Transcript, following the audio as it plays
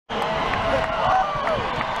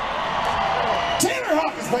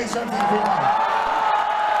play something for you.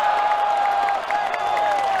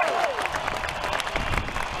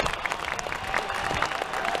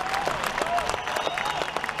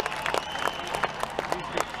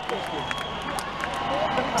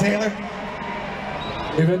 Taylor?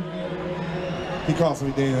 David? He calls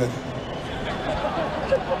me David.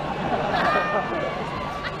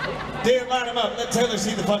 David, line him up. Let Taylor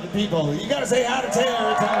see the fucking people. You gotta say hi to Taylor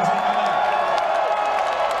every time you see him.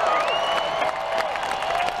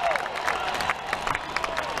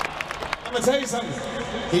 I'm gonna tell you something.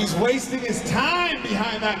 He's wasting his time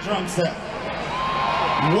behind that drum set.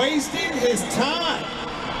 Wasting his time.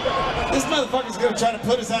 This motherfucker's gonna try to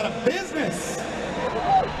put us out of business.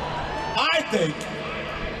 I think,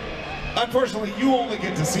 unfortunately, you only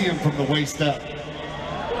get to see him from the waist up.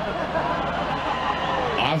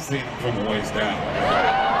 I've seen him from the waist down.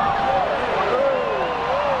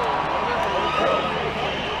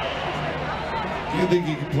 You think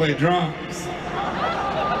you can play drums?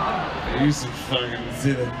 You some fucking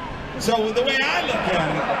silly. So the way I look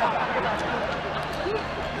at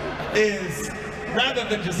it is, rather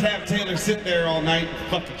than just have Taylor sit there all night and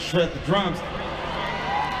fucking shred the drums,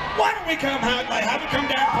 why don't we have him come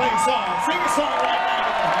down and play a song? Sing a song right now.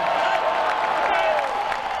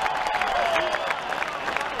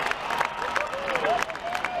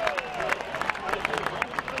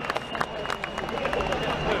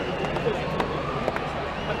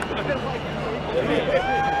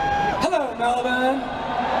 Hello, Melbourne.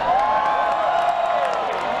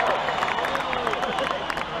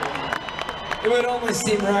 It would almost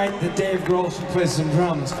seem right that Dave Grohl should play some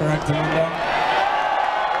drums, correct, Amanda?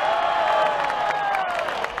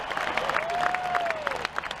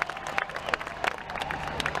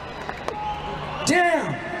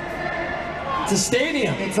 Damn! It's a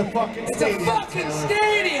stadium. It's a fucking stadium. It's a fucking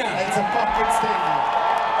stadium! It's a fucking stadium.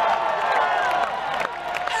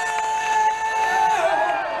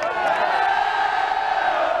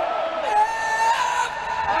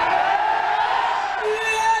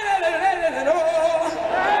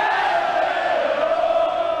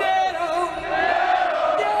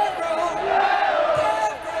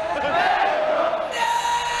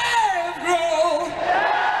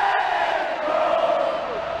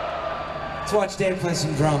 Let's watch Dave play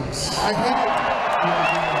some drums. I hate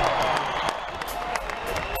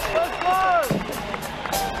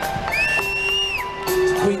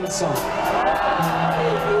It's a Queen song.